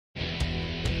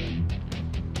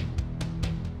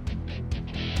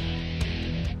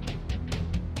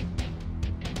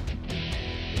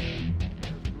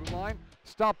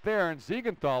stop there, and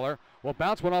Siegenthaler will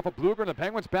bounce one off of Bluger, and the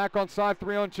Penguins back on side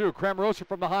 3-on-2. Kramarosa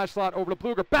from the high slot over to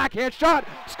Bluger. Backhand shot.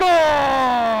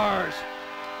 Scores!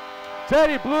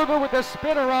 Teddy Bluger with the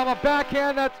spinorama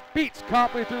backhand that beats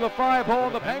Copley through the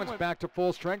 5-hole. The Penguins back to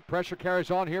full strength. Pressure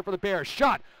carries on here for the Bears.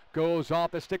 Shot goes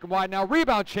off the stick and wide. Now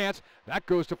rebound chance. That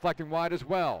goes deflecting wide as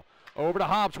well. Over to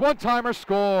Hobbs. One-timer,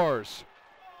 scores.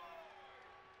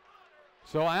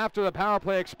 So after the power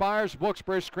play expires,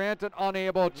 Wilkes-Barre Scranton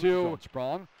unable to.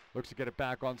 Sprong looks to get it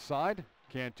back on side.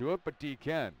 Can't do it, but D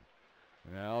can.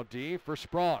 Now D for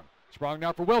Sprong. Sprong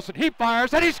now for Wilson. He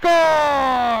fires and he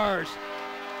scores!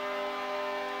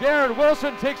 Garrett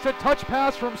Wilson takes the touch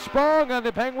pass from Sprong, and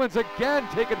the Penguins again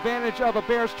take advantage of a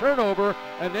Bears turnover,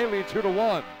 and they lead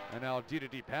 2-1. And now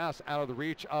D-to-D pass out of the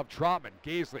reach of Trotman.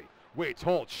 Gaisley waits,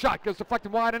 holds, shot goes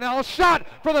deflected wide, and now a shot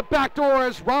for the back door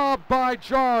is robbed by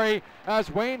Jari as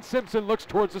Wayne Simpson looks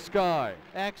towards the sky.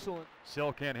 Excellent.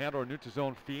 Sill can't handle a neutral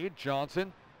zone feed.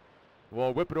 Johnson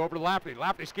will whip it over to Lafferty.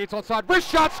 Lafferty skates onside, wrist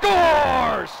shot,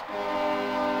 scores!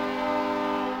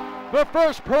 The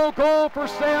first pro goal for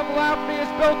Sam Lafferty has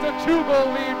built a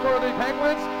 2-goal lead for the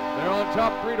Penguins. They're on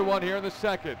top 3-1 here in the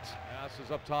second. Pass is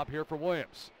up top here for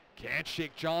Williams. Can't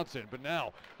shake Johnson, but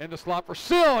now in the slot for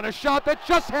Sill, and a shot that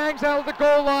just hangs out of the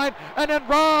goal line, and then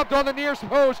robbed on the nearest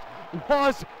post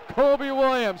was Kobe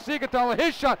Williams. Siegenthaler,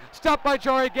 his shot, stopped by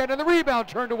Jari again, and the rebound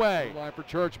turned away. Line for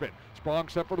Churchman. Sprong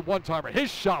set for the one-timer. His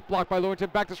shot blocked by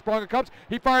Lewington. Back to Sprong it comes.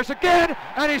 He fires again,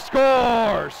 and he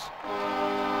scores!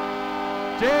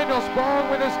 Daniel Sprong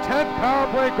with his 10th power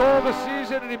play goal of the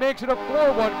season, and he makes it a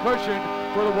 4-1 cushion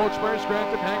for the Wilkes-Barre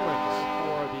Scranton Penguins.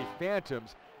 For the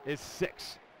Phantoms is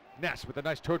 6. Ness with a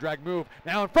nice toe drag move.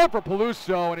 Now in front for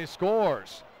Peluso, and he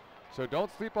scores. So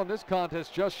don't sleep on this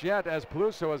contest just yet, as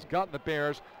Peluso has gotten the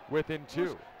Bears within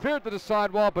 2. Cleared to the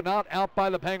sidewall, but not out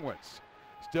by the Penguins.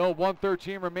 Still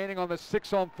 1:13 remaining on the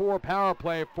 6-on-4 power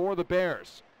play for the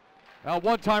Bears. Now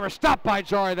one-timer stopped by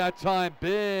Jari that time.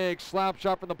 Big slap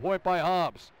shot from the point by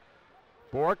Hobbs.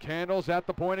 Bork handles at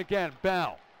the point again.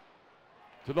 Bow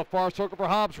to the far circle for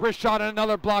Hobbs. Wrist shot and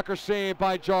another blocker save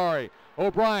by Jari.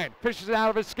 O'Brien fishes it out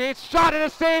of his skates. Shot and a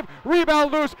save.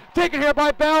 Rebound loose. Taken here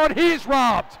by Bow, and he's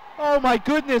robbed. Oh my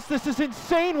goodness, this is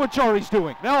insane what Jari's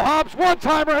doing. Now Hobbs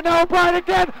one-timer, and now O'Brien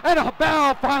again, and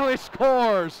Bow finally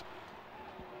scores.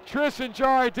 Tristan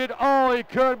Jari did all he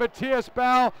could. Matthias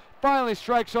Bow finally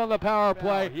strikes on the power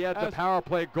play. He had the power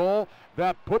play goal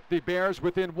that put the Bears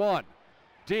within 1.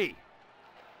 D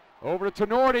over to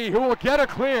Tenorti, who will get a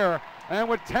clear. And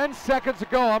with 10 seconds to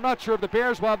go, I'm not sure if the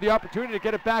Bears will have the opportunity to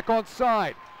get it back on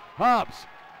side. Hobbs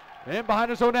in behind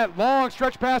his own net. Long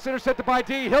stretch pass intercepted by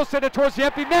D. He'll send it towards the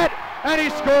empty net, and he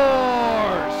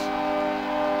scores!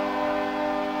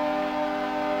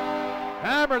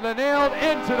 Hammer the nail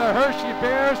into the Hershey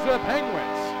Bears. The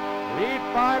Penguins lead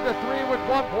 5-3 with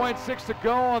 1.6 to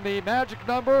go, and the magic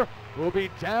number will be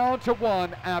down to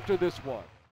 1 after this one.